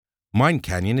Mind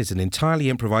Canyon is an entirely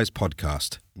improvised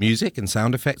podcast. Music and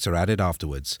sound effects are added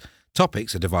afterwards.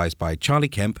 Topics are devised by Charlie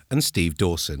Kemp and Steve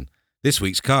Dawson. This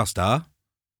week's cast are...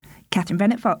 Catherine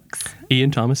Bennett-Fox,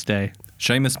 Ian Thomas Day,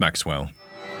 Seamus Maxwell.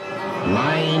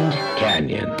 Mind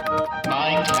Canyon.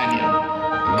 Mind Canyon.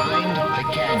 Mind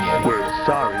the Canyon. We're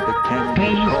sorry, the canyon.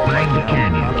 Please mind the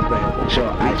canyon. Not available. So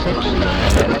I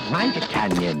said, mind the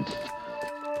canyon.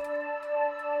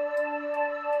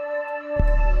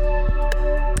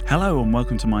 Hello and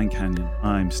welcome to Mind Canyon.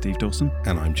 I'm Steve Dawson.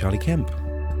 And I'm Charlie Kemp.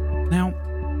 Now,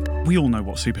 we all know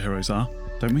what superheroes are,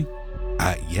 don't we?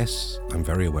 Yes, I'm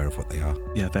very aware of what they are.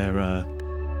 Yeah, they're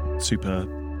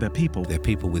people. They're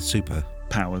people with super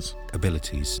Powers.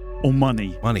 abilities. Or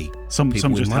money. Money. Some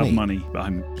People with just money. have money, but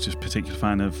I'm just a particular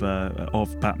fan of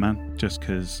Batman, just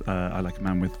because I like a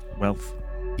man with wealth.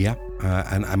 Yeah,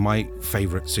 and my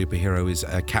favourite superhero is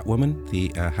Catwoman,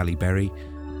 the Halle Berry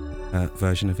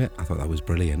version of it. I thought that was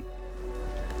brilliant.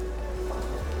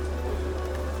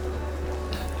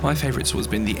 My favourite's always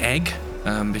been the egg,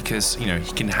 because, he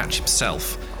can hatch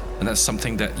himself. And that's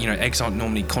something that, eggs aren't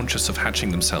normally conscious of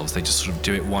hatching themselves. They just sort of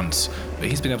do it once. But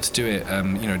he's been able to do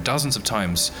it, dozens of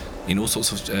times in all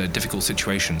sorts of difficult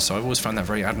situations. So I've always found that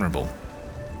very admirable.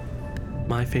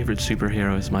 my favorite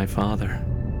superhero is my father.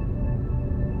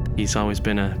 He's always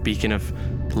been a beacon of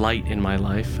light in my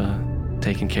life,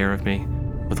 taking care of me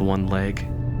with one leg.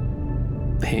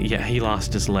 He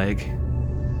lost his leg.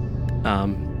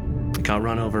 Got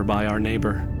run over by our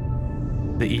neighbor,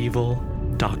 the evil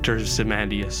Dr.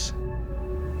 Zimandius.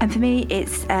 and for me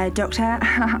it's Doctor.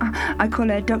 I call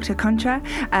her Dr. Contra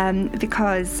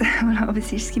because, well,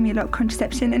 obviously she's giving me a lot of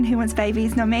contraception, and who wants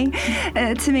babies, not me.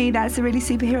 To me, that's a really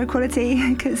superhero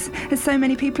quality, because there's so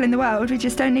many people in the world, we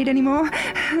just don't need any more.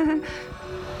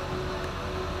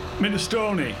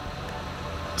 Minestrone.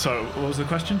 So, what was the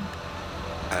question?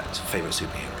 Favourite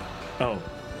superhero? Oh,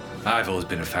 I've always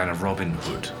been a fan of Robin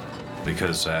Hood,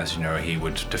 because, as you know, he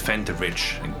would defend the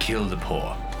rich and kill the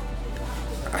poor.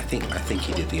 I think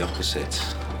he did the opposite.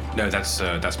 No, that's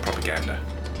propaganda.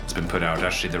 It's been put out.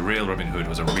 Actually, the real Robin Hood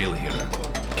was a real hero.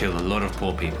 Killed a lot of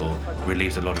poor people,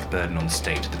 relieved a lot of burden on the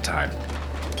state at the time.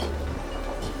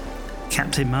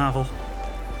 Captain Marvel.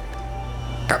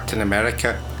 Captain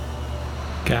America.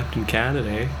 Captain Canada,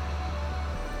 eh?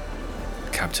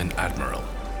 Captain Admiral.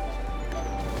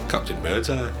 Captain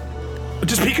Birdseye.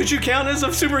 Does Pikachu count as a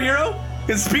superhero?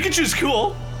 Because Pikachu's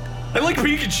cool. I like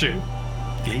Pikachu.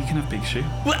 Yeah, you can have Big Shoe.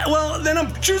 Well, then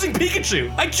I'm choosing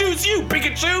Pikachu. I choose you,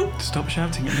 Pikachu. Stop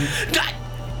shouting at me.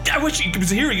 I wish you was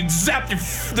here. You could zap the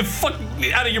fuck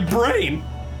out of your brain.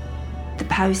 The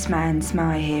postman's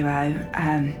my hero.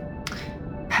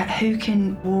 Who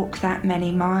can walk that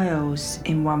many miles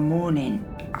in one morning?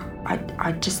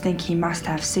 I just think he must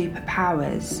have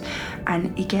superpowers,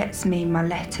 and he gets me my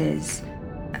letters.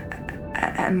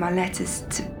 And my letters,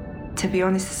 to be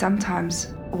honest,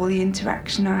 sometimes all the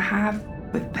interaction I have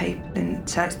with people, and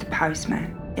so it's the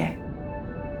postman, yeah.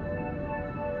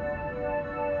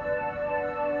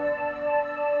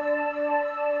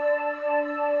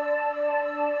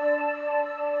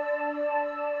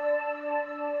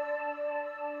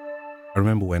 I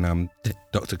remember when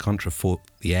Dr. Contra fought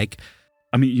the egg.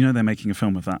 I mean, they're making a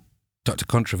film of that. Dr.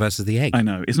 Contra versus the egg. I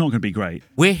know, it's not going to be great.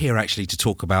 We're here actually to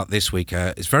talk about this week.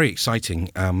 It's very exciting.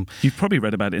 You've probably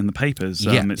read about it in the papers.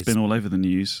 Yeah, it's been all over the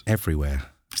news. Everywhere.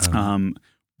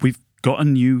 We've got a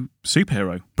new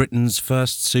superhero. Britain's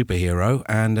first superhero,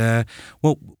 and,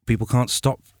 people can't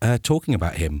stop talking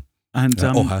about him. And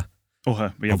or her. Or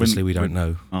her. Yeah, Obviously, we don't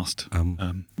know. Asked.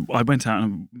 I went out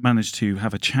and managed to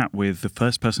have a chat with the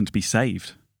first person to be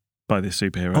saved by this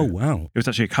superhero. Oh, wow. It was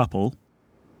actually a couple.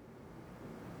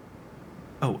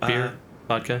 Oh, Beer,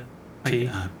 vodka, tea,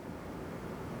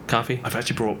 coffee. I've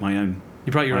actually brought my own.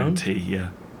 You brought your my own? tea,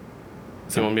 yeah.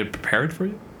 So you want me to prepare it for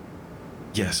you?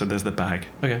 Yeah, so there's the bag.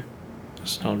 Okay.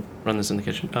 I'll run this in the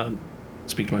kitchen.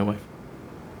 Speak to my wife.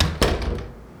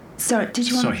 Sorry, did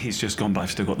you want? Sorry, he's just gone, but I've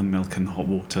still got the milk and hot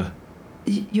water.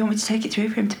 You want me to take it through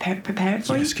for him to prepare it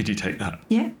for you? Yes, could you take that?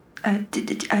 Yeah.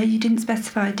 You didn't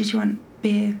specify. Did you want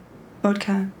beer,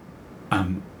 vodka? Yeah,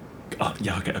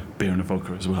 I'll get a beer and a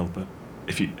vodka as well, but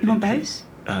if you... You want both?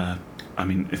 I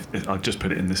mean, if I'll just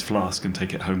put it in this flask and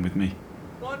take it home with me.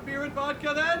 Want beer and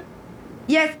vodka then?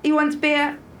 Yes, he wants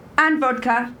beer and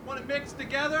vodka. Want it mixed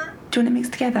together? Do you want it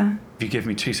mixed together? If you give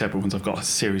me two separate ones, I've got a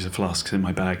series of flasks in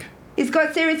my bag. He's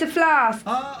got a series of flasks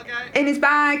Oh, okay. in his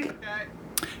bag. Okay.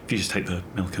 If you just take the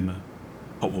milk and the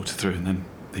hot water through, and then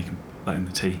you can put that in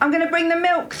the tea. I'm going to bring the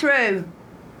milk through.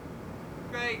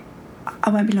 Great. I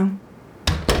won't be long.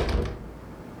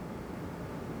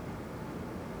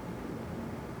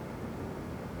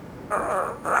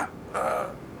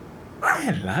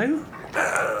 Hello.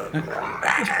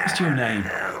 What's your name?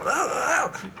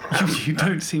 You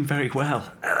don't seem very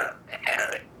well.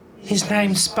 His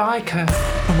name's Spiker.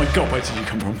 Oh my God, where did you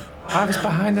come from? I was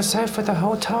behind the sofa the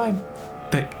whole time.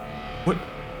 What?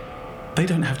 They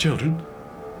don't have children?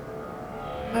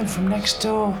 I'm from next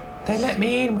door. They let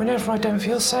me in whenever I don't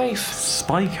feel safe.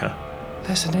 Spiker?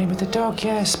 That's the name of the dog,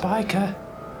 yeah, Spiker.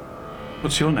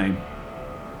 What's your name?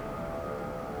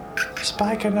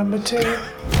 Spiker number 2.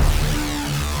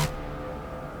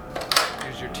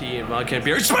 Here's your tea and vodka and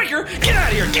beer. Spiker, get out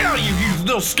of here! Get out of here, you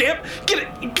little scamp! Get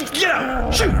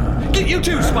out! Shoot! Get you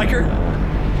too, Spiker!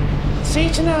 See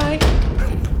you tonight.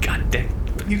 God dang.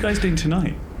 What are you guys doing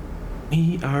tonight?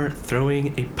 We are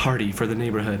throwing a party for the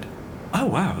neighborhood. Oh,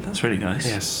 wow, that's really nice.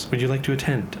 Yes. Would you like to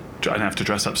attend? I don't have to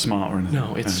dress up smart or anything.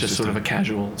 No, it's just sort of a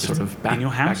casual, sort of in your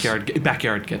house? backyard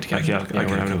get together. Backyard, Yeah, okay,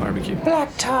 we're having a cool. barbecue. Black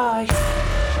tie.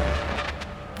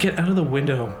 Get out of the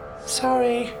window.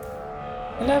 Sorry.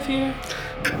 I love you.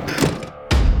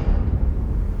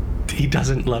 He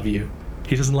doesn't love you.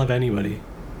 He doesn't love anybody.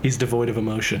 He's devoid of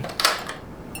emotion.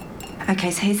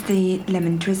 Okay, so here's the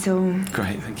lemon drizzle.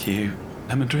 Great, thank you.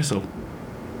 Lemon drizzle.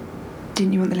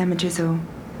 Didn't you want the lemon drizzle?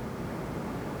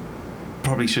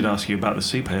 Probably should ask you about the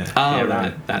soup here. Oh,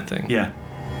 Yeah, that thing. Yeah.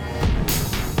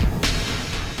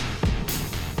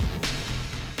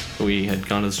 We had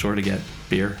gone to the store to get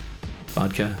beer,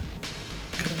 vodka,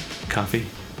 coffee.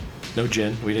 No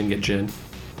gin. We didn't get gin.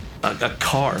 A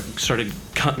car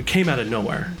came out of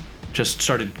nowhere. Just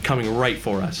started coming right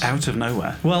for us. Out of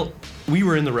nowhere. Well, we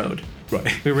were in the road.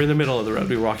 Right. We were in the middle of the road.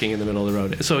 We were walking in the middle of the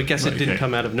road. So I guess Right, it didn't okay.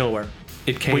 come out of nowhere.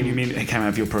 It came. When you mean it came out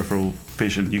of your peripheral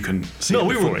vision, you can see No, it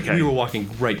we before it came. were walking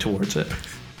right towards it.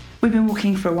 We've been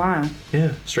walking for a while.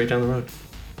 Yeah, straight down the road.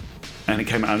 And it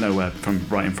came out of nowhere from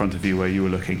right in front of you where you were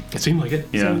looking. It seemed like it.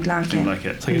 Yeah, Seemed like seemed it. like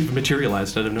it. It's like it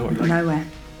materialized out of nowhere. Nowhere.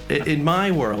 In my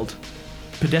world,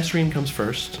 pedestrian comes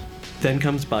first, then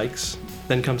comes bikes,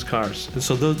 then comes cars. And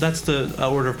so that's the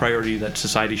order of priority that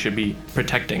society should be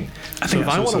protecting. I So think if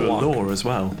that's I want also to walk, a law as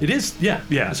well. it is. Yeah.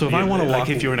 Yeah. So if I want to like walk,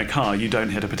 if you're in a car, you don't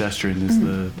hit a pedestrian. Is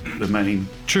the main.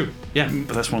 true. Yeah.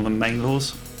 But that's one of the main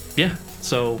laws. Yeah.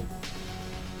 So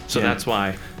Yeah. that's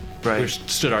why Right. we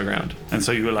stood our ground. And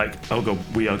so you were like, oh God,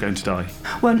 we are going to die.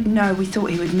 Well, no, we thought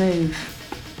he would move.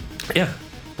 Yeah.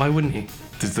 Why wouldn't he?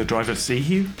 Does the driver see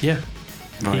you? Yeah.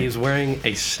 Right. He is wearing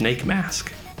a snake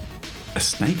mask. A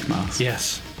snake mask?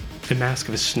 Yes. The mask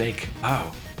of a snake.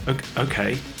 Oh.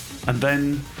 Okay. And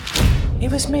then. It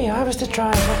was me. I was the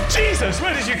driver. Jesus,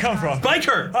 where did you come from?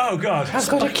 Biker! Oh God. I've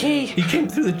got a key. He came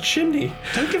through the chimney.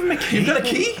 Don't give him a key. You've got a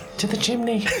key? To the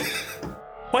chimney.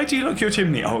 Why do you lock your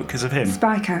chimney? Oh, because of him.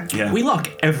 Spiker. Yeah. We lock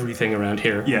everything around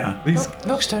here. Yeah. These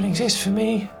locks don't exist for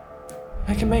me.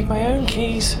 I can make my own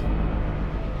keys.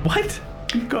 What?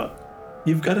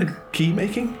 You've got a key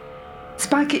making?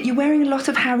 Spiker, you're wearing a lot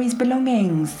of Harry's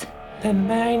belongings. They're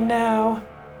mine now.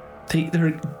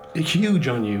 They're huge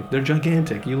on you. They're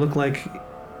gigantic. You look like...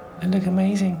 I look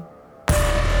amazing.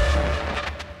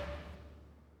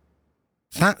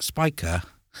 That Spiker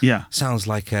Yeah. sounds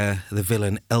like the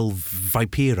villain El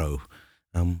Vipero,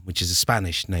 which is a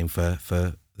Spanish name for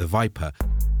the viper.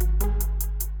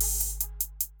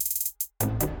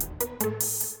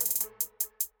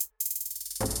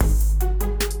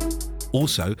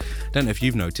 Also, don't know if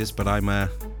you've noticed, but I'm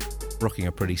rocking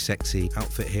a pretty sexy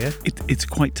outfit here. It's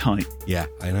quite tight. Yeah,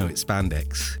 I know, it's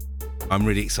spandex. I'm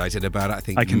really excited about it. I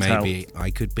think I can maybe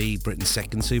I could be Britain's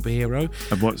second superhero.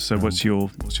 What's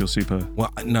your super?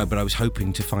 Well, no, but I was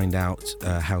hoping to find out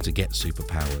how to get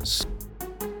superpowers.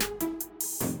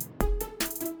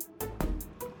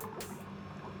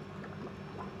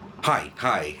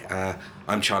 Hi.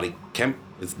 I'm Charlie Kemp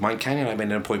with Mind Canyon. I made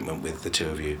an appointment with the two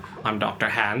of you. I'm Dr.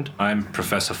 Hand. I'm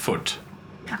Professor Foot.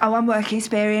 Oh, I'm work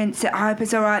experience. I hope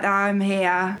it's all right that I'm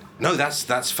here. No,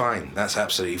 that's fine. That's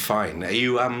absolutely fine. Are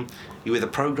you with a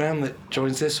program that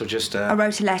joins this, or just? I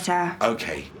wrote a letter.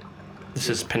 Okay, This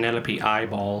is Penelope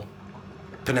Eyeball.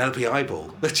 Penelope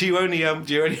Eyeball. Do you only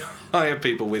hire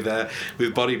people with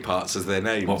body parts as their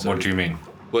names? What do you mean?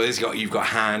 Well, you've got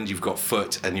hand, you've got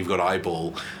foot, and you've got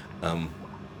eyeball.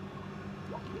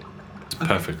 It's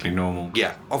perfectly normal.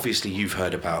 Yeah, obviously you've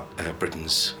heard about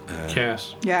Britain's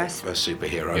Yes. Yes. first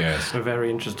superhero. Yes. We're very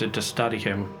interested to study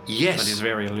him. Yes. But he's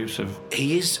very elusive.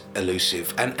 He is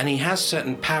elusive, and he has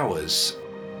certain powers.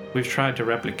 We've tried to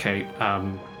replicate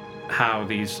how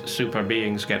these super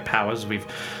beings get powers.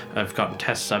 I've gotten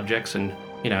test subjects and,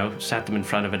 sat them in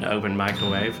front of an open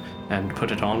microwave and put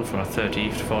it on for 30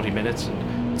 to 40 minutes,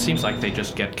 and it seems like they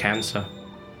just get cancer.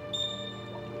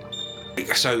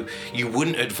 So you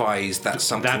wouldn't advise that's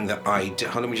something that I do.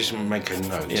 Let me just make a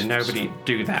note. Yeah, nobody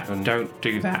do that. Don't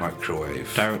do that.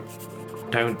 Microwave.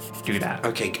 Don't do that.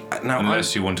 Okay, now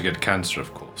Unless you want to get cancer,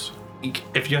 of course.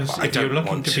 If you're I don't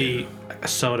looking want to be a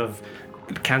sort of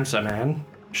cancer man,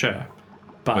 sure.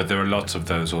 But there are lots of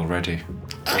those already.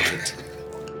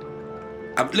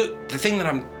 Look, the thing that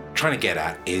I'm trying to get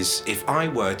at is if I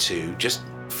were to just,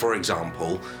 for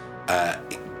example,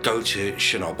 go to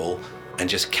Chernobyl and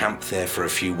just camp there for a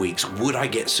few weeks, would I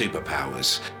get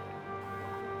superpowers?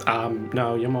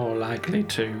 No, you're more likely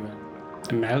to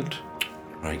melt.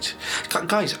 Right.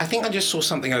 Guys, I think I just saw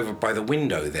something over by the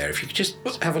window there. If you could just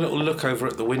have a little look over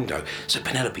at the window. So,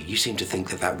 Penelope, you seem to think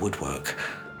that would work.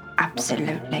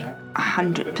 Absolutely.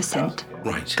 100%.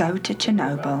 Right. Go to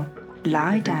Chernobyl,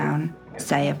 lie down,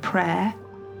 say a prayer,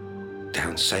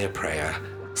 Down, say a prayer,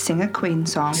 sing a Queen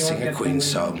song, sing a Queen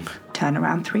song, turn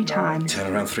around 3 times,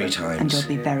 turn around 3 and times. you'll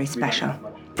be very special.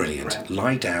 Brilliant.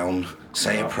 Lie down,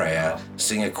 say a prayer,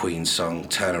 sing a Queen song,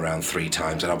 turn around 3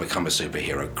 times, and I'll become a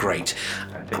superhero. Great.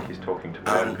 I think he's talking to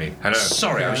Penelope. Hello.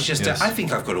 Sorry, I was just. Yes. I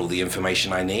think I've got all the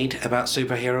information I need about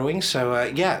superheroing. So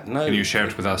yeah, no. Can you share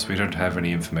it with us? We don't have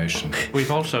any information.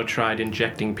 We've also tried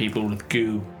injecting people with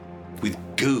goo. With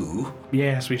goo?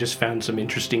 Yes, we just found some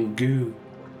interesting goo.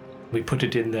 We put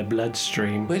it in their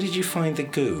bloodstream. Where did you find the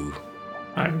goo?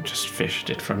 I just fished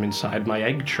it from inside my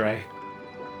egg tray.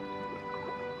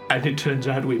 And it turns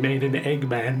out we made an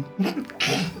Eggman.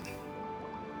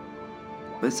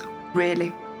 It was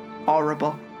really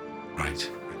horrible. Right.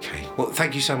 Okay. Well,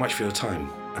 thank you so much for your time.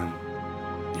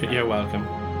 You're welcome.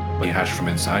 He hatched from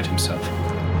inside himself.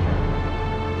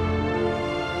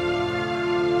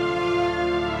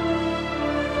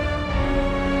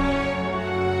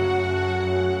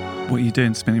 What are you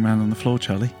doing spinning around on the floor,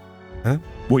 Charlie? Huh?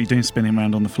 What are you doing spinning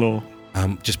around on the floor?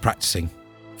 Just practicing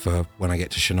for when I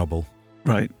get to Chernobyl.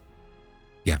 Right.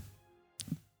 Yeah.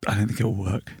 I don't think it'll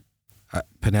work.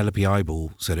 Penelope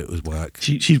Eyeball said it would work.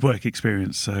 She's work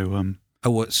experience, so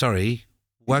Sorry.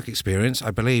 Work experience.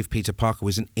 I believe Peter Parker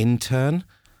was an intern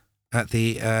at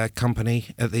the company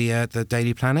at the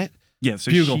Daily Planet. yeah. So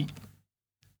Bugle.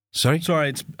 Sorry.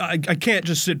 Sorry, I can't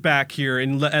just sit back here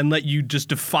and let you just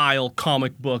defile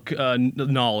comic book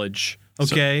knowledge.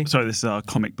 Okay. Sorry, this is our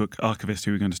comic book archivist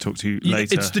who we're going to talk to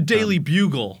later. It's the Daily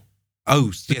Bugle.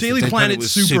 Oh, The Daily Planet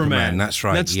was Superman. That's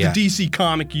right. That's yeah. the DC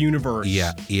comic universe.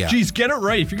 Yeah. Jeez, get it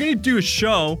right. If you're going to do a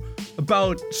show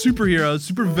about superheroes,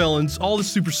 supervillains, all this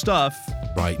super stuff,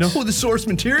 Right. know the source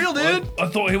material, dude. I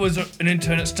thought he was an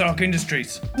intern at Stark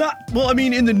Industries.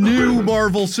 In the new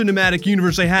Marvel Cinematic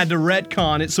Universe, they had to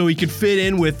retcon it so he could fit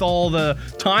in with all the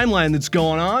timeline that's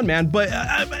going on, man. But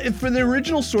for the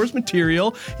original source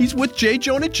material, he's with J.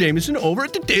 Jonah Jameson over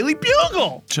at the Daily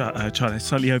Bugle. Charlie,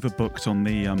 slightly overbooked on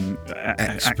the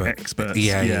experts.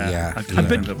 Yeah. I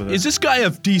can't end up with Is this guy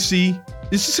of DC?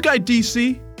 Is this guy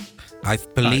DC? I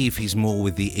believe he's more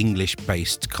with the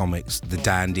English-based comics, the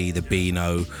Dandy, the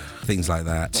Beano, things like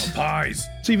that. Pies.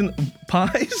 It's even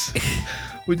pies?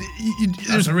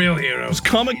 That's a real hero. There's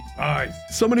comic. Pies.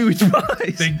 Somebody who eats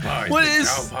pies. Big pies. What big is?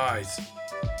 cow pies.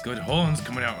 Good horns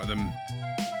coming out of them.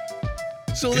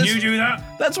 So Can you do that?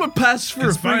 That's what passes for Can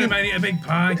a Spider-Man eat a big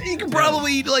pie? He could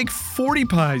probably eat like 40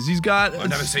 pies. He's got. I've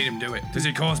never seen him do it. Does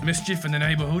it cause mischief in the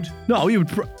neighborhood? No, he would.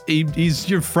 He's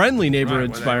your friendly neighborhood Right,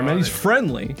 well, Spider-Man. there He's are they.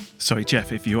 friendly. Sorry,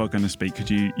 Jeff, if you are going to speak, could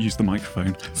you use the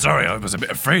microphone? Sorry, I was a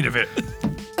bit afraid of it.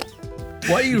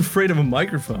 Why are you afraid of a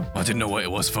microphone? I didn't know what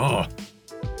it was for.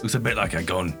 It was a bit like a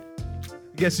gun.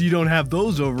 I guess you don't have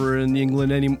those over in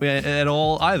England at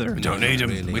all either. We don't need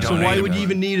them. really. We So don't why need would them. you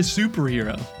even need a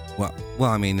superhero? Well,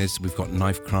 I mean, we've got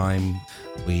knife crime.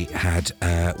 We had,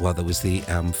 there was the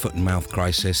foot and mouth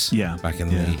crisis. Yeah, Back in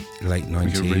yeah. the late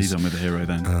We could really 90s. done with a hero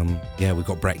then. We've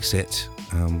got Brexit.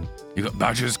 You got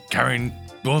badgers carrying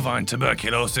bovine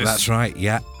tuberculosis. That's right.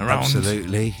 Yeah, Around.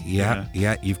 absolutely. Yeah.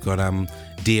 You've got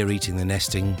deer eating the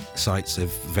nesting sites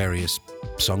of various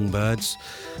songbirds.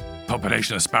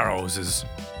 Population of sparrows has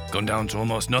gone down to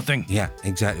almost nothing. Yeah,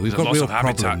 exactly. We've There's a got loss real of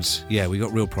habitat. problems. Yeah, we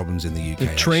got real problems in the UK.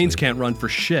 The trains actually. can't run for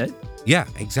shit. Yeah,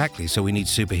 exactly. So we need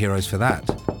superheroes for that.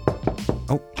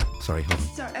 Oh, sorry. Hold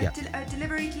on. Sorry, Yeah.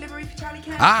 delivery for Charlie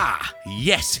Kent. Ah,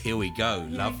 yes. Here we go.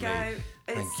 Here Lovely. we go.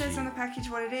 It Thank says you. on the package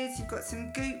what it is. You've got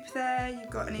some goop there, you've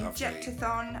got an Lovely.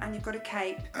 injectathon, and you've got a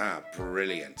cape. Ah,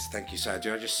 brilliant. Thank you, sir.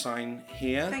 Do I just sign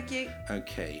here? Thank you.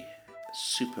 Okay.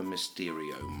 Super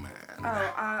Mysterio Man.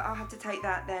 Oh, I'll have to take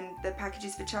that then. The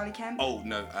packages for Charlie Kemp. Oh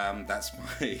no, that's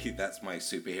my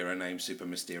superhero name, Super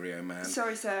Mysterio Man.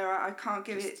 Sorry, sir, I can't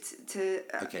give it to.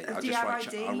 Okay, do you have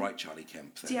ID? I'll write Charlie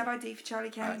Kemp. Then. Do you have ID for Charlie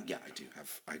Kemp? Yeah, I do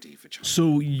have ID for Charlie.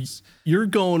 So you're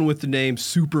going with the name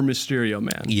Super Mysterio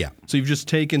Man. Yeah. So you've just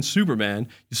taken Superman,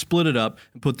 you split it up,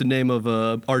 and put the name of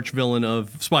a arch villain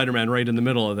of Spider-Man right in the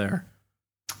middle of there.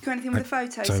 Got anything with a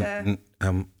photo, sir?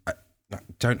 I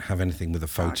don't have anything with a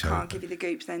photo. I can't give you the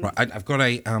goops then. Right, I've got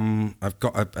an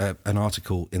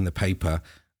article in the paper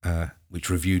which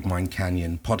reviewed Mind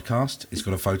Canyon podcast. It's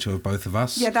got a photo of both of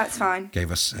us. Yeah, that's fine.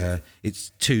 Gave us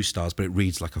it's 2 stars, but it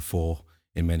reads like a 4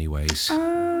 in many ways.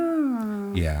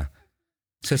 Oh. Yeah.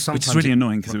 So Which is really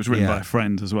annoying because it was written by a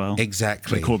friend as well.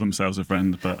 Exactly. They call themselves a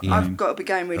friend, but I've got to be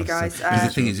going really, guys.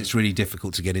 The thing is, it's really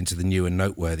difficult to get into the new and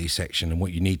noteworthy section, and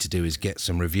what you need to do is get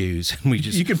some reviews. And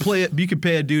You can play it. You can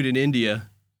pay a dude in India.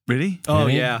 Really? Oh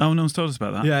yeah. Oh, no one's told us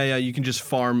about that. Yeah. You can just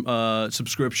farm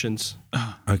subscriptions.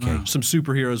 Okay. Some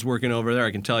superheroes working over there.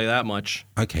 I can tell you that much.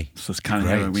 Okay. So that's the kind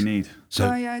of hero we need. So,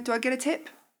 do I get a tip?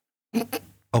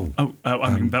 I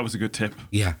mean, that was a good tip.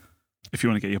 Yeah. If you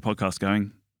want to get your podcast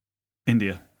going,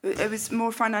 India. It was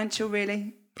more financial,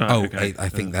 really. Okay. I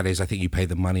think that is. I think you pay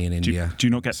the money in India. Do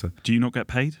you not get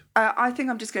paid? I think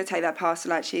I'm just going to take that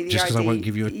parcel, actually. Just because I won't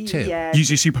give you a tip? Yeah. Use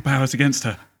your superpowers against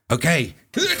her. Okay.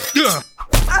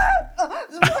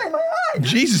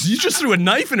 Jesus, you just threw a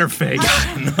knife in her face.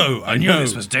 No, I knew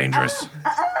this was dangerous.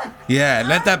 Yeah,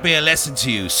 let that be a lesson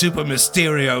to you. Super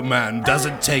Mysterio Man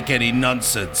doesn't take any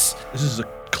nonsense. This is a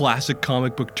classic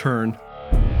comic book turn.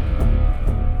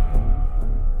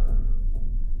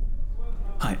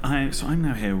 Hi, so I'm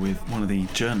now here with one of the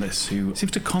journalists who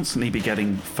seems to constantly be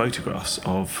getting photographs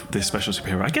of this special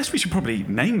superhero. I guess we should probably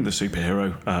name the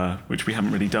superhero, which we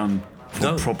haven't really done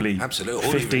for probably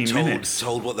absolutely. 15 minutes.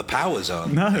 Told what the powers are.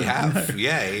 No, we have. no.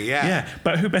 Yeah. Yeah,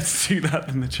 but who better to do that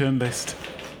than the journalist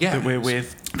that we're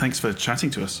with? Thanks for chatting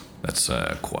to us. That's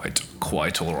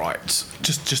quite all right.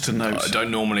 Just a note. I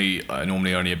normally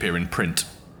only appear in print.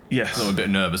 Yes. So I'm a bit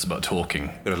nervous about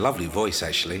talking. Got a lovely voice,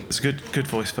 actually. It's a good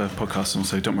voice for podcasts, and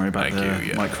also don't worry about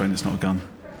the microphone. It's not a gun.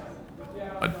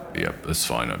 Yeah, that's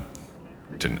fine. I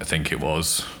didn't think it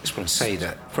was. I just want to say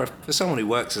that for someone who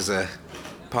works as a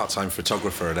part-time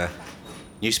photographer at a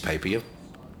newspaper, you're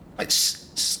like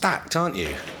stacked, aren't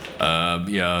you?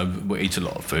 Yeah, we eat a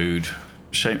lot of food.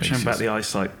 Shame about the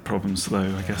eyesight problems, though,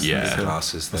 I guess. Yeah,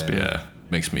 glasses there. Yeah,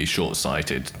 makes me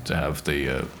short-sighted to have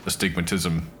the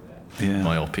astigmatism. Yeah.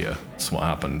 Myopia. That's what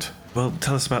happened. Well,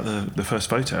 tell us about the first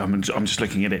photo. I'm just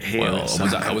looking at it here. Well,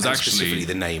 I was actually specifically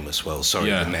the name as well. Sorry,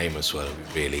 the name as well.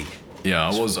 Really. Yeah,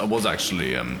 I was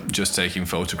actually just taking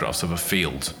photographs of a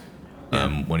field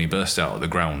when he burst out of the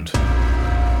ground,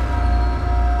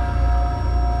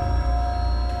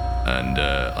 and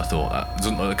I thought that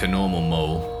doesn't look like a normal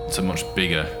mole. It's a much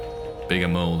bigger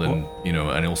mole than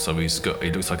and also he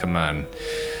looks like a man.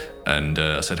 And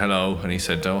I said hello, and he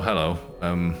said, "Oh, hello."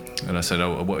 And I said,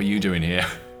 "Oh, what are you doing here?"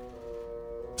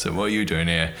 I said, "What are you doing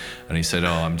here?" And he said,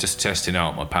 "Oh, I'm just testing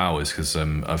out my powers because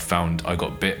I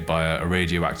got bit by a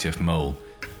radioactive mole."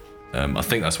 I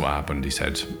think that's what happened. He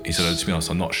said, "To be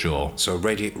honest, I'm not sure." So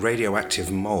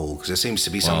radioactive mole, because there seems to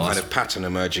be some kind of pattern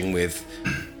emerging with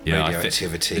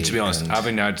radioactivity. To be honest,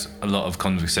 having had a lot of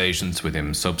conversations with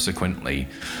him subsequently,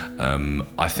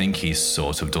 I think he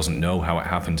sort of doesn't know how it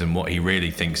happened, and what he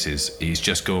really thinks is he's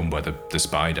just going by the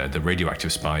spider, the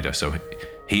radioactive spider. So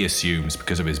he assumes,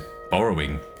 because of his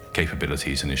borrowing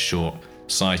capabilities and his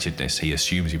short-sightedness, he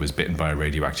assumes he was bitten by a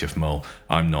radioactive mole.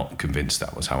 I'm not convinced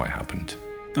that was how it happened.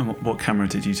 And what camera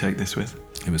did you take this with?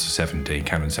 It was a 7D,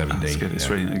 Canon 7D. That's good. It's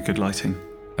really good lighting.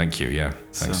 Thank you. Yeah,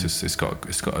 thanks.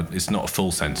 It's not a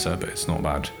full sensor, but it's not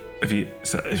bad. Have you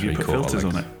put filters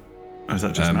on it, or is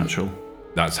that just natural?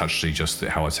 That's actually just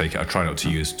how I take it. I try not to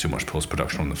use too much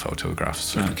post-production on the photographs.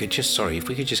 So. If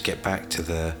we could just get back to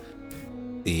the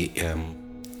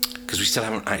because we still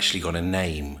haven't actually got a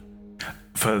name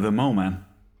for the Mole Man.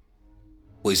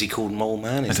 Well, is he called Mole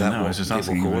Man? Is I don't that know. what I was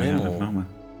people call him? Mole Man.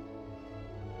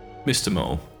 Mr.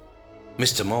 Mole.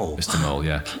 Mr. Mole. Mr. Mole,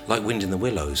 yeah. Like Wind in the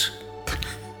Willows.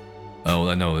 Oh,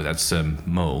 I know, that's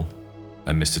Mole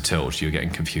and Mr. Tilt. You're getting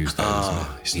confused there,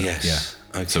 isn't it? Yes.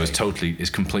 Yeah. Okay. So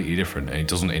it's completely different, and it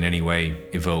doesn't in any way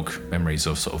evoke memories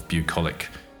of sort of bucolic,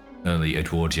 early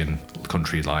Edwardian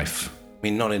country life. I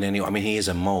mean, not in any. I mean, he is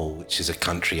a mole, which is a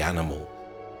country animal.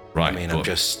 Right. I mean, I'm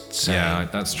just saying. Yeah,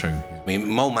 that's true. I mean,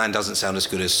 Mole Man doesn't sound as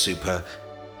good as Super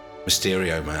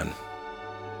Mysterio Man.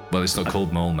 Well, it's not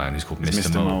called Mole Man, it's called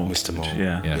Mr. Mole. Mr. Mole.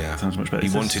 Yeah. Sounds much better.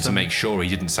 He wanted to make sure he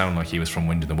didn't sound like he was from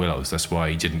Wind in the Willows. That's why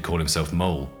he didn't call himself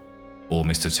Mole. or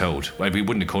Mr. Toad. Well, he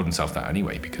wouldn't have called himself that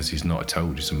anyway because he's not a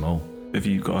toad, he's a mole. Have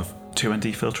you got a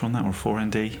 2ND filter on that or a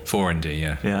 4ND? 4ND,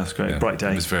 yeah. Yeah, that's great. Bright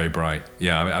day. It was very bright.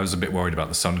 Yeah, I was a bit worried about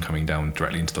the sun coming down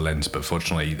directly into the lens, but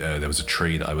fortunately there was a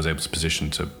tree that I was able to position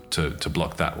to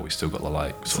block that, but we still got the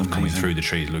light sort of coming amazing. through the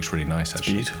tree. It looks really nice,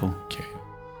 actually. Beautiful. Okay.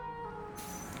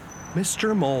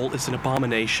 Mr. Mole is an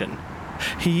abomination.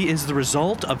 He is the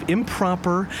result of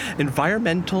improper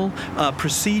environmental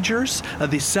procedures.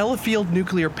 The Sellafield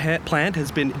nuclear plant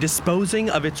has been disposing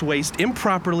of its waste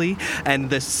improperly, and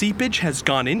the seepage has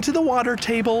gone into the water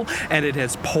table, and it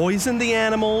has poisoned the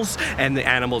animals, and the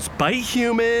animals bite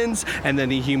humans, and then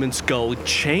the humans go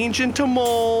change into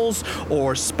moles,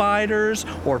 or spiders,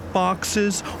 or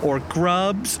foxes, or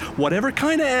grubs, whatever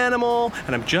kind of animal,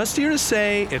 and I'm just here to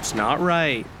say it's not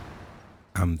right.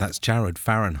 That's Jared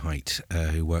Fahrenheit,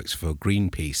 who works for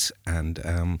Greenpeace,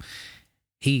 and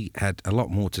he had a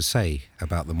lot more to say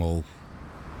about the mole.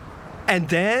 And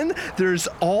then there's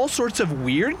all sorts of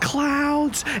weird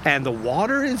clouds, and the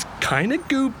water is kind of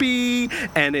goopy,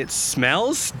 and it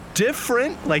smells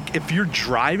different. Like if you're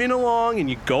driving along and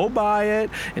you go by it,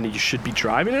 and you should be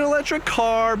driving an electric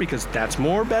car because that's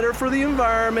better for the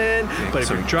environment. But if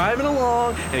you're driving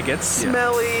along and it gets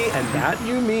smelly, and that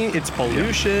you mean it's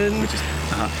pollution.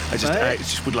 I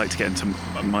just would like to get into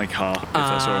my car, if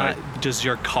that's all right. Does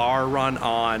your car run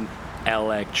on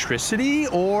electricity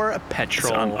or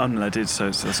petrol? It's unleaded, so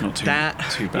that's not too bad.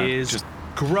 That is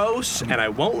gross, and I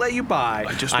won't let you buy.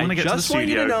 I just want to get to the just want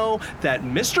you studio. to know that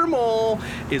Mr. Mole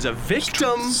is a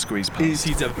victim. Squeeze past.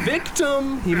 He's a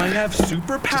victim. He might have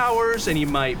superpowers, and he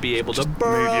might be able to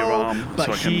burrow, move your arm but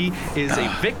so I can- he is a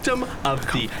victim of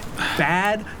the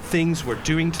bad things we're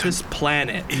doing to this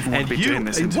planet. even want to be doing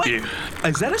this interview. What?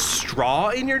 Is that a straw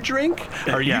in your drink?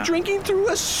 Are you yeah. drinking through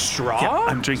a straw? Yeah,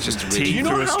 I'm drinking Do tea you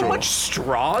know through a how straw. much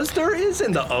straws there is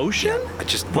in the ocean? I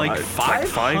just like five?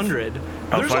 500.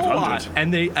 Oh, There's 500. a lot,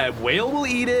 and a whale will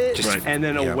eat it, Just- and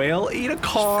then a yeah. whale eat a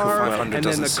car, 500 and then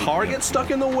doesn't the seem- car yeah. gets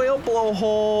stuck in the whale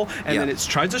blowhole, and Yeah. then it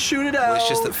tries to shoot it out. Well, it's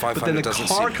just that but then 500 the doesn't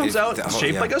car seem- comes if out the-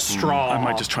 shaped yeah. like a straw. I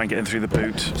might just try and get in through the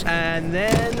boot. And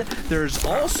then there's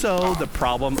also the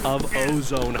problem of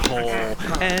ozone hole.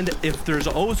 And if there's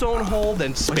ozone hole,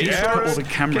 then space Put all the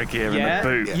camera gear in the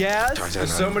boot. Yes. I don't know.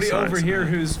 There's somebody Sorry, over sorry. here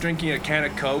who's drinking a can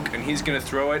of Coke, and he's gonna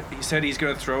throw it. He said he's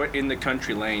gonna throw it in the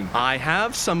country lane. I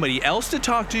have somebody else to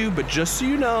talk to, but just so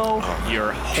you know, you're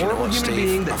a horrible what, human Steve?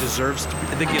 being that deserves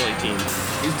the guillotine.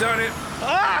 He's done it.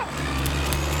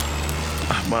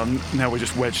 Well, now we're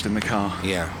just wedged in the car.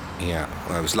 Yeah.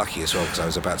 Well, I was lucky as well because I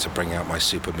was about to bring out my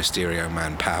Super Mysterio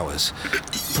Man powers.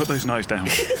 Put those knives down.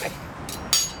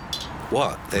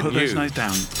 What? They're Put new. those knives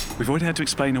down. We've already had to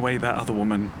explain away that other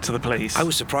woman to the police. I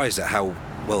was surprised at how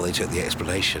well they took the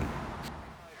explanation.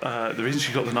 The reason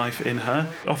she got the knife in her,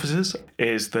 officers,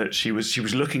 is that she was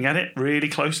looking at it really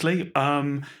closely,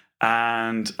 and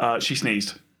she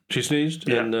sneezed. She sneezed,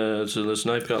 Yeah. and so the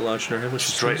knife got lodged in her head. When she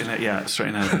Straight in sneezed. it, yeah, straight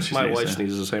in her head. She My sneezed, wife yeah.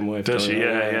 sneezes the same way. Does she? Tell you.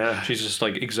 Yeah. She's just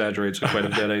like exaggerates it quite a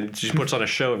bit. And she puts on a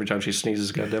show every time she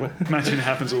sneezes. Goddammit! Imagine it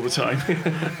happens all the time,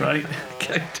 right?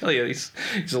 I tell you, these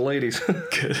ladies.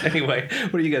 Anyway,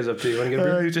 what are you guys up to? You want to get a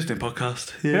beer? You're just in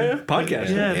podcast. Yeah, podcast.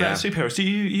 Yeah, Yeah. about superheroes. Do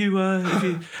you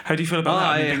how do you feel about that?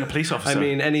 I mean, being a police officer. I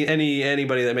mean,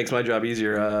 anybody that makes my job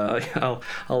easier,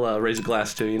 I'll raise a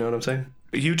glass to. You know what I'm saying?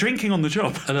 are you drinking on the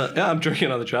job? And, yeah, I'm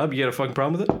drinking on the job. You got a fucking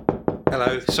problem with it?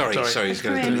 Hello. Sorry. He's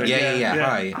going to Come do in. it. Yeah. Yeah.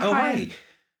 Hi. Oh, Hi. hi.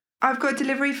 I've got a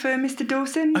delivery for Mr.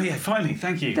 Dawson. Oh yeah, finally,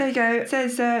 thank you. There you go. It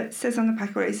says on the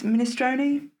packet it's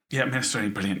minestrone. Yeah,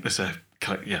 Minestrone, brilliant. That's a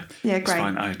yeah. Yeah, It's great.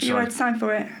 fine. You want to sign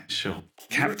for it? Sure.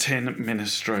 Captain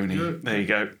Minestrone. There you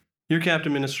go. You're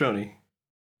Captain Minestrone.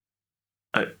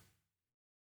 Uh,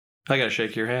 I gotta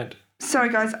shake your hand. Sorry,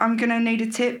 guys. I'm gonna need a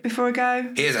tip before I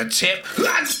go. Here's a tip.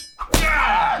 I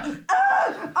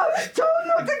was told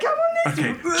not to come on this.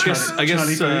 Okay, I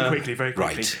guess, Charlie, very quickly.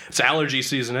 Right. It's allergy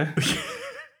season, eh?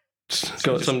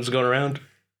 Something's going around.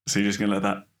 So you're just gonna let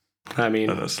that I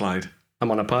mean, slide.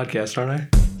 I'm on a podcast, aren't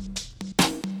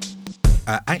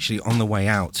I? Actually, on the way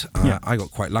out, I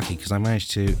got quite lucky because I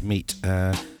managed to meet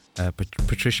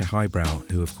Patricia Highbrow,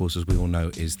 who, of course, as we all know,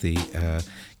 is the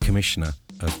commissioner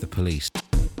of the police.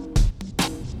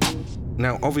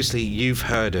 Now, obviously, you've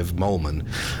heard of Moleman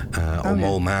or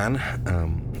Mole Man.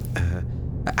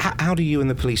 How do you and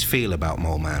the police feel about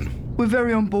Mole Man? We're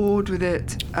very on board with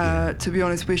it. To be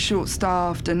honest, we're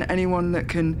short-staffed, and anyone that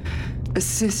can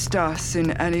assist us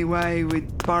in any way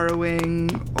with burrowing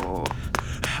or...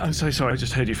 I'm so sorry, I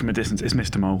just heard you from a distance. It's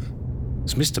Mr. Mole.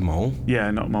 It's Mr. Mole. Yeah,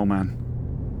 not Mole Man.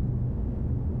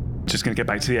 Just gonna get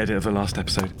back to the edit of the last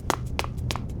episode.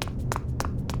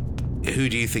 Who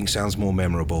do you think sounds more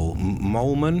memorable?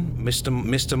 Moleman,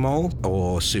 Mr. Mole,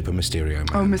 or Super Mysterio Man?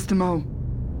 Oh, Mr. Mole.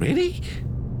 Really?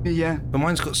 Yeah. But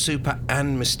mine's got Super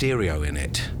and Mysterio in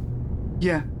it.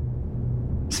 Yeah.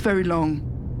 It's very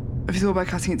long. Have you thought about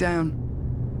cutting it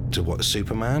down? To what,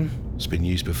 Superman? It's been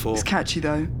used before. It's catchy,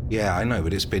 though. Yeah, I know,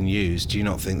 but it's been used. Do you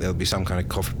not think there'll be some kind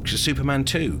of Superman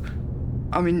 2?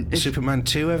 I mean, Superman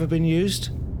 2 ever been used?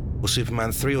 Or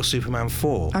Superman 3 or Superman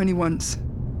 4? Only once,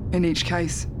 in each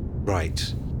case.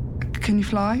 Right. Can you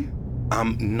fly?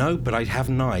 No, but I have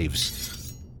knives.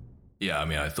 Yeah, I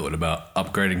mean, I thought about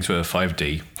upgrading to a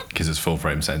 5D because it's full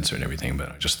frame sensor and everything,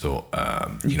 but I just thought,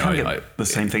 you can't get the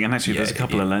same thing. And actually, there's a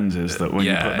couple of lenses that when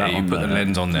you put that on, the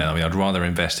lens on there. I mean, I'd rather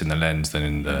invest in the lens than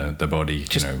in the body.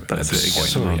 Sorry,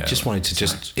 just wanted to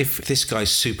if this guy's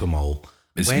Super Mole.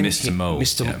 It's Mr. Mole.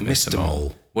 Mr.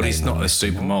 Mole. Well, he's not a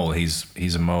super mole.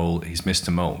 He's a mole. He's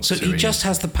Mr. Mole. So he just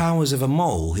has the powers of a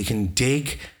mole. He can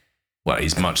dig. Well,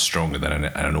 he's much stronger than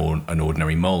an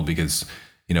ordinary mole because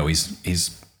he's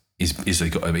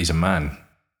a man.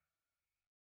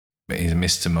 But he's a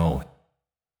Mr. Mole.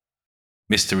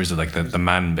 Mr. is like the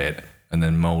man bit, and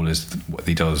then Mole is what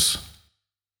he does.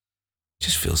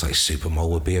 Just feels like Super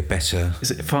Mole would be a better. Is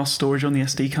it fast storage on the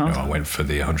SD card? No, I went for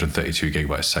the 132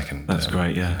 gigabyte a second. That's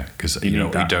great, yeah. Because you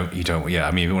don't. Yeah,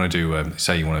 I mean, if you want to do,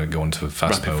 say, you want to go onto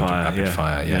fast mode, rapid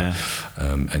fire, yeah.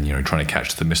 And trying to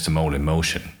catch the Mr. Mole in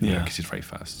motion, because he's very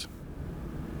fast.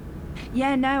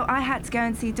 Yeah, no, I had to go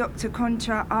and see Dr.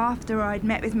 Contra after I'd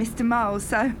met with Mr. Mole,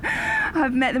 so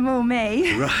I've met them all,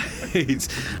 me. Right.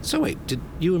 So wait, did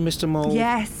you and Mr. Mole?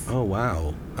 Yes. Oh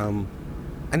wow.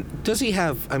 And does he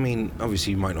have? I mean,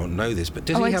 obviously you might not know this, but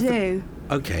does he have? I do.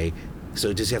 Okay.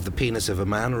 So does he have the penis of a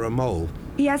man or a mole?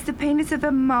 He has the penis of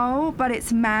a mole, but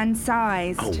it's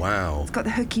man-sized. Oh wow. It's got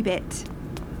the hooky bit.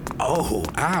 Oh,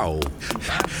 ow.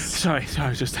 Sorry,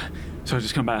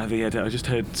 just come back out of the edit. I just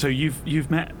heard. So you've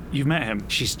met him.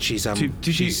 She's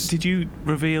Did you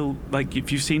reveal, like, if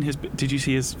you've seen his? Did you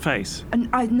see his face?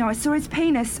 No, I saw his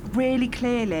penis really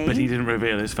clearly. But he didn't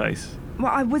reveal his face.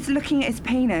 Well, I was looking at his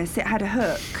penis. It had a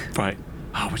hook. Right.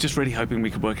 Oh, we're just really hoping we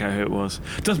could work out who it was.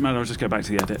 Doesn't matter. I'll just go back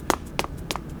to the edit.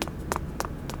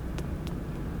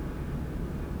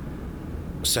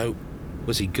 So,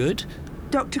 was he good?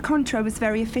 Dr. Contra was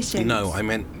very efficient. No, I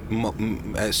meant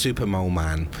Super Mole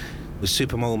Man. Was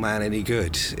Super Mole Man any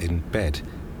good in bed?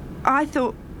 I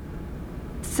thought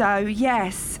so,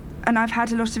 yes. And I've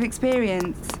had a lot of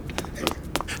experience.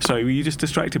 Sorry, were you just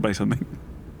distracted by something?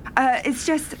 It's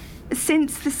just,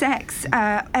 since the sex,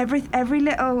 every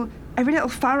little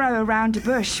furrow around a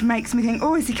bush makes me think,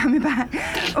 oh, is he coming back?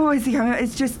 Oh, is he coming back?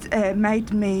 It's just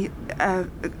made me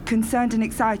concerned and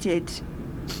excited.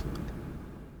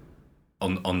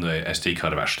 On the SD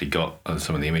card, I've actually got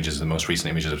some of the images, the most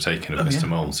recent images I've taken of Mr.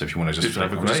 Mole. So if you want to just,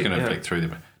 I'm just going to flick through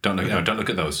them. Don't look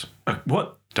at those.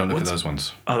 What? Don't look at those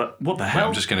ones. What the hell?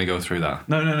 I'm just going to go through that.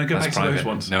 No. Go back to those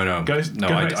ones. No. I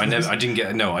didn't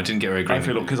get very green. I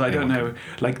feel because I don't know.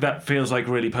 Like that feels like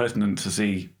really pertinent to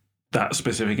see that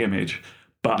specific image.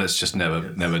 But let's just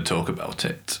never talk about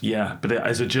it. Yeah, but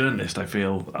as a journalist, I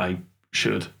feel I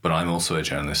should. But I'm also a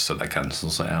journalist, so that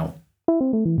cancels it out.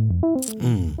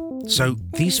 So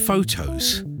these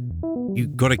photos, you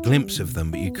got a glimpse of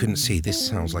them, but you couldn't see. This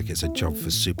sounds like it's a job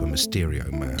for Super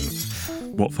Mysterio Man.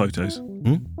 What photos?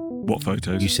 What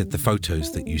photos? You said the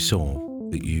photos that you saw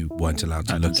that you weren't allowed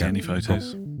to look at. I didn't see any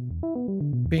photos.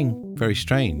 Being very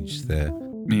strange there.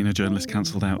 Me and a journalist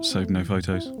cancelled out, so no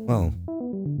photos. Well,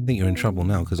 I think you're in trouble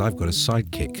now because I've got a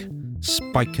sidekick,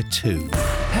 Spiker 2.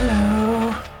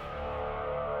 Hello.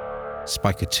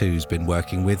 Spiker 2's been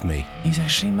working with me. He's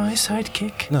actually my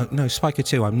sidekick. No, Spiker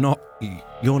 2, I'm not.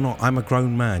 You're not. I'm a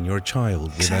grown man. You're a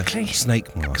child with a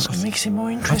snake mask. What makes it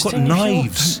more interesting? I've got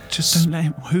knives. Don't let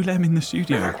him. Who let him in the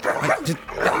studio?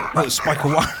 Spiker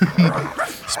 1.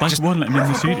 Spiker 1 let him in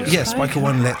the studio? Yeah, Spiker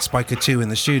 1 let Spiker 2 in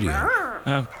the studio.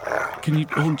 Can you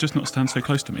all just not stand so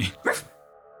close to me?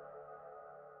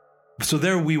 So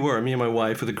there we were, me and my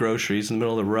wife with the groceries in the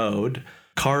middle of the road.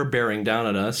 Car bearing down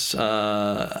at us.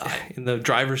 In the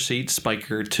driver's seat,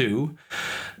 Spiker 2.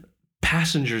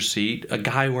 Passenger seat, a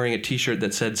guy wearing a t-shirt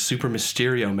that said Super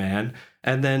Mysterio Man.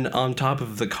 And then on top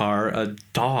of the car, a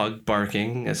dog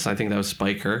barking. I think that was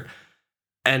Spiker.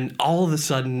 And all of a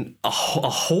sudden, a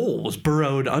hole was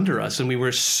burrowed under us, and we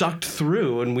were sucked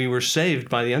through, and we were saved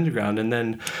by the underground. And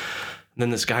then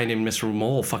this guy named Mr.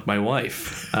 Mole fucked my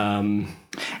wife.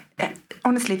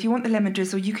 Honestly, if you want the lemon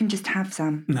drizzle, you can just have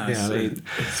some. No,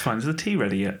 it's fine. Is the tea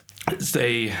ready yet?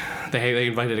 They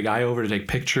invited a guy over to take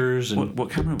pictures. And what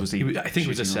camera was he? I think it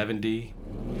was a 70.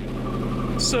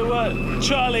 So,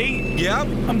 Charlie. Yep.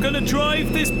 I'm gonna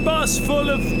drive this bus full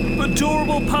of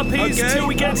adorable puppies till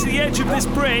we get to the edge of this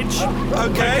bridge.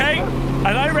 Okay?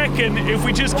 And I reckon if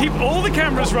we just keep all the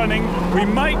cameras running, we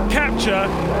might capture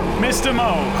Mr.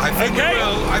 Mole. I think we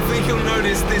will. I think you'll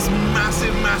notice this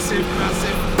massive.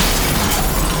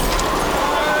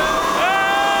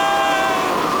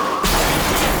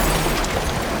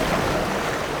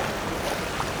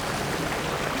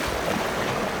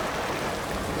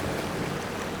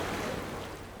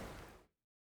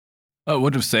 I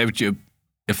would have saved you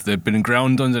if there'd been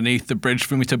ground underneath the bridge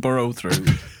for me to burrow through.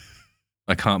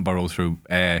 I can't burrow through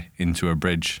air into a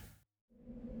bridge.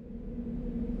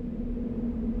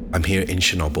 I'm here in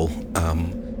Chernobyl.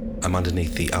 I'm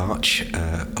underneath the arch.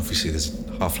 Obviously, there's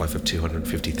a half-life of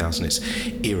 250,000. It's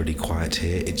eerily quiet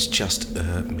here. It's just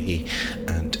me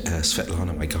and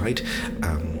Svetlana, my guide.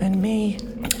 And me.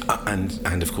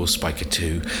 And of course, Spiker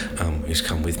 2, who's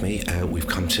come with me. We've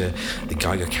come to... The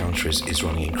Geiger counter is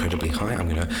running incredibly high. I'm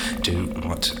going to do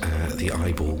what the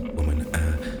eyeball woman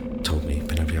told me,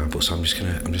 Penelope Eyeball. So I'm just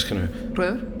gonna.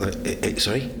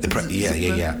 Sorry.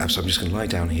 Yeah. So I'm just gonna lie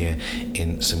down here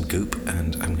in some goop,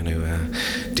 and I'm gonna.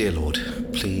 Dear Lord,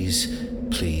 please,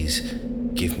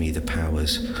 give me the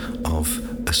powers of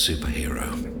a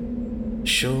superhero.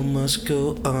 Show must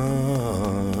go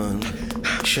on.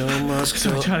 Show must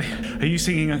go. Sorry, Charlie. Are you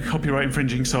singing a copyright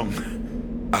infringing song?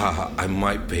 I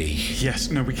might be. Yes.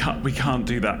 No, we can't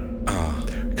do that.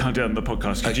 Can't do it on the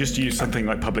podcast. You just use something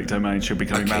like public domain. Should be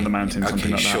coming round the mountain,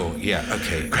 something like that. Sure. Yeah.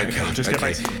 Okay. I'll just get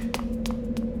back to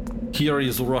you. Here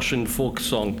is a Russian folk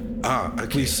song. Okay.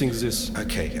 Please sing this.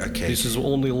 Okay. This is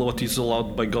only what is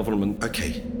allowed by government.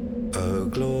 Okay. Oh,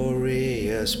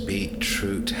 glorious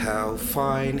beetroot, how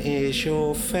fine is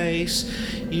your face.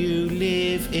 You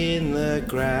live in the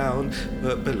ground,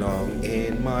 but belong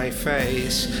in my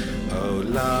face. Oh,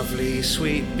 lovely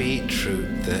sweet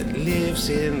beetroot that lives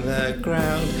in the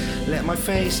ground. Let my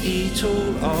face eat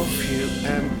all of you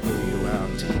and pull you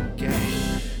out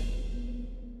again.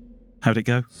 How'd it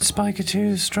go? Spiker 2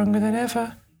 is stronger than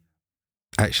ever.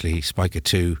 Actually, Spiker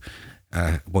 2,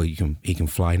 he can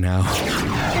fly now. He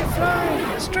can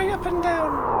fly straight up and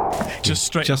down.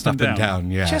 Just up and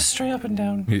down, yeah. Just straight up and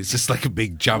down. It's just like a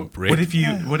big jump, really.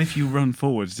 What if you run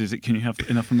forwards? Can you have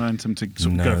enough momentum to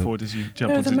sort of go forward as you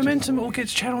jump? No, the momentum all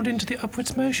gets channeled into the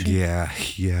upwards motion. Yeah.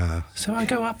 So I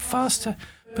go up faster,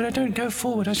 but I don't go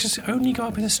forward. I just only go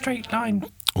up in a straight line.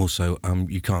 Also,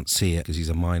 you can't see it because he's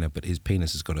a minor, but his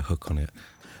penis has got a hook on it.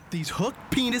 These hook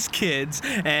penis kids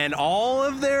and all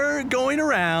of their going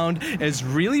around is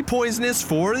really poisonous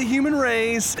for the human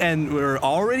race, and we're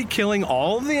already killing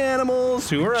all of the animals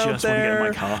who are out there.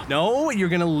 Want to get in my car. No, you're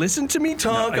gonna listen to me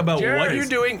talk about what you're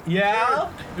doing. Yeah?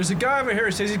 There's a guy over here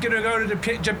who says he's gonna go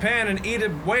to Japan and eat a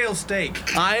whale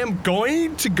steak. I am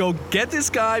going to go get this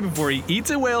guy before he eats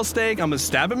a whale steak. I'm gonna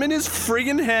stab him in his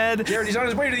friggin' head. Jared, he's on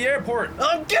his way to the airport.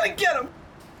 I'm gonna get him!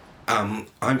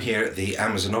 I'm here at the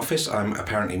Amazon office. I'm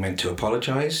apparently meant to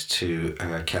apologise to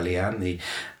Kellyanne, the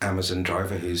Amazon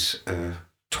driver who's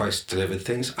twice delivered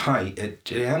things. Hi,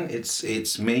 Kellyanne,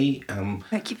 it's me.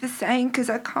 Thank you for saying, because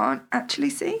I can't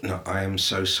actually see. No, I am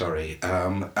so sorry.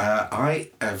 I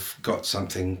have got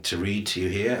something to read to you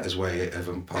here as way of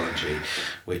an apology,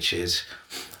 which is,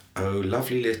 oh,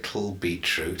 lovely little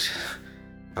beetroot,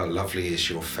 how lovely is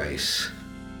your face.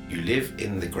 You live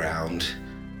in the ground.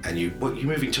 And you're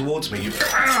moving towards me.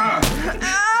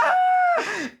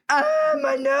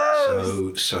 My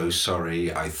nose! So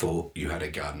sorry. I thought you had a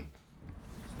gun.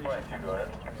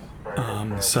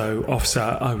 So,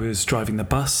 officer, I was driving the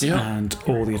bus and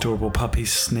all the adorable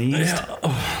puppies sneezed.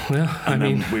 And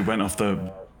then we went off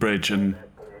the bridge, and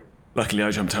luckily I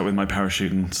jumped out with my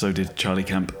parachute, and so did Charlie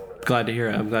Camp. Glad to hear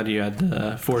it. I'm glad you had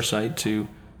the foresight to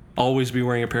always be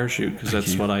wearing a parachute, because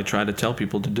that's what I try to tell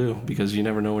people to do, because you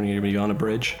never know when you're going to be on a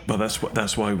bridge. Well, that's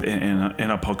why in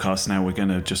our podcast now we're going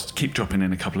to just keep dropping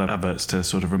in a couple of adverts to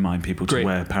sort of remind people to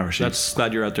wear parachutes.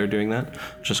 Glad you're out there doing that.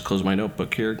 Just close my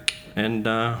notebook here and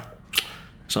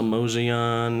some mosey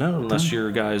on. No, unless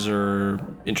your guys are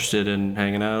interested in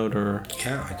hanging out, or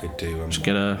yeah, I could do. Just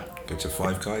go to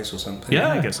Five Guys or something. Yeah,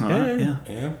 I guess not.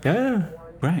 Yeah.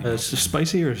 Right. It's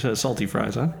spicy or salty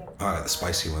fries, huh? I like the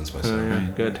spicy ones myself.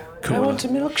 Good. Cool. I want a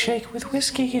milkshake with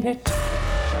whiskey in it.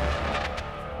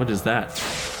 What is that?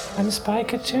 I'm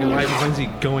Spiker 2. Why is he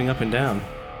going up and down?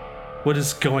 What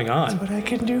is going on? That's what I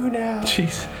can do now.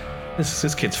 Jeez.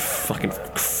 This kid's fucking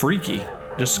freaky.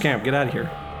 Just scamp, get out of here.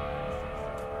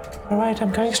 Alright,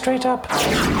 I'm going straight up.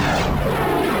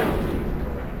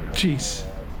 Jeez.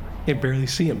 I can barely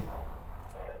see him.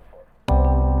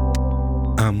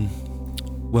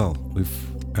 Well, we've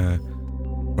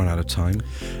run out of time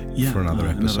for another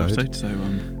episode.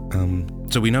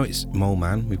 So we know it's Mole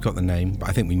Man. We've got the name, but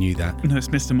I think we knew that. No, it's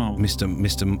Mr. Mole. Mr.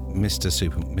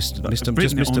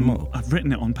 Mole. I've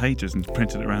written it on pages and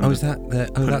printed it around. Oh, is that?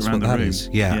 That's what that is.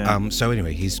 Yeah. So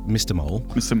anyway, he's Mr. Mole.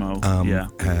 Mr. Mole.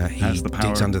 He has the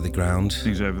power. digs under the ground.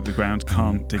 Digs over the ground.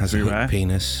 Can't dig has through a air. hook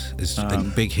penis. Is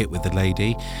a big hit with the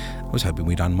lady. I was hoping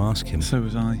we'd unmask him. So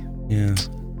was I. Yeah.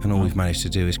 And all we've managed to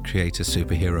do is create a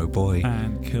superhero boy.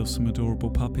 And kill some adorable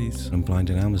puppies. And blind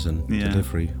an Amazon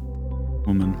delivery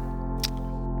woman.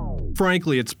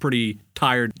 Frankly, it's pretty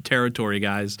tired territory,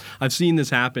 guys. I've seen this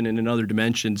happen in Another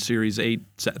Dimension, Series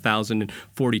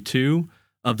 8042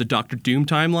 of the Doctor Doom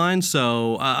timeline.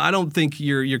 So I don't think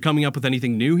you're coming up with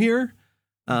anything new here.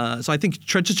 So I think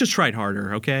just try it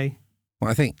harder, okay? Well,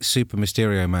 I think Super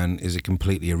Mysterio Man is a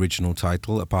completely original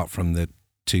title, apart from the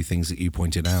two things that you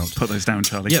pointed out. Put those down,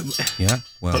 Charlie. Yeah.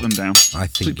 Well, put them down. I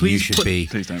think you should be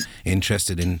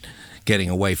interested in getting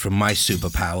away from my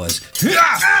superpowers.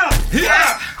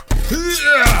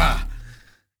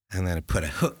 And then I put a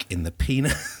hook in the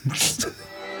penis.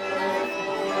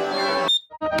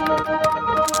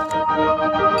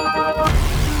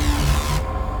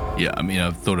 Yeah, I mean,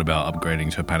 I've thought about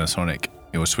upgrading to a Panasonic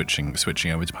or switching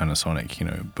over to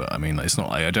Panasonic, but I mean, it's not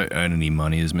like I don't earn any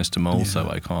money as Mr. Mole, so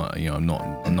I can't, I'm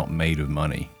not made of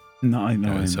money. No, I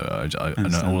know. So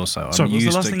and also, sorry, I'm what was used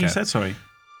the last to thing you said? Sorry.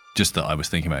 Just that I was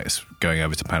thinking about going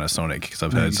over to Panasonic because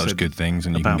I've heard such good things,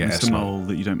 and you about can get Mr. Mole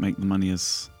that you don't make the money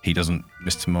as he doesn't.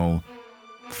 Mr. Mole,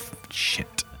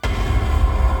 shit.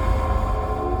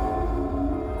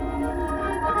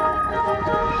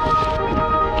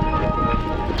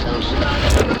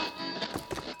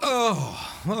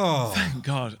 Oh, thank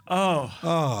God. Oh,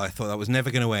 I thought that was never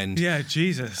going to end. Yeah,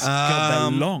 Jesus.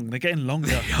 God, they're long. They're getting longer.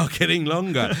 They are getting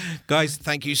longer. Guys,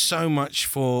 thank you so much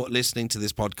for listening to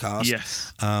this podcast.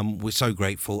 Yes. We're so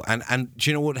grateful. And do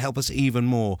you know what would help us even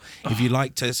more? If you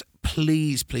liked us,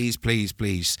 please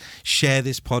share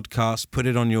this podcast, put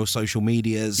it on your social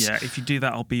medias. Yeah, if you do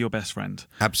that, I'll be your best friend.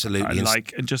 Absolutely.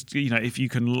 And just, if you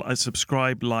can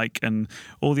subscribe, and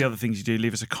all the other things you do,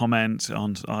 leave us a comment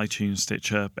on iTunes,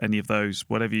 Stitcher, any of those,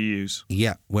 whatever you use.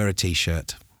 Yeah, wear a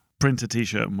t-shirt. Print a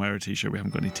t-shirt and wear a t-shirt. We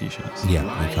haven't got any t-shirts. Yeah,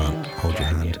 we can't. Hold your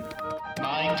hand.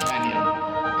 Mind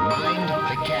Canyon. Mind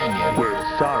the canyon.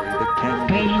 We're sorry, the canyon.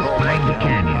 Please mind the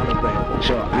canyon.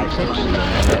 So I said,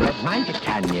 mind the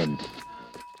canyon.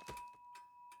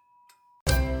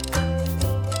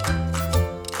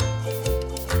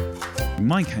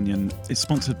 Mind Canyon is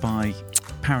sponsored by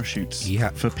Parachutes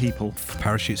for People.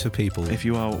 Parachutes for People. If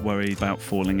you are worried about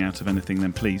falling out of anything,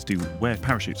 then please do wear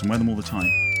parachutes and wear them all the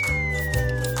time.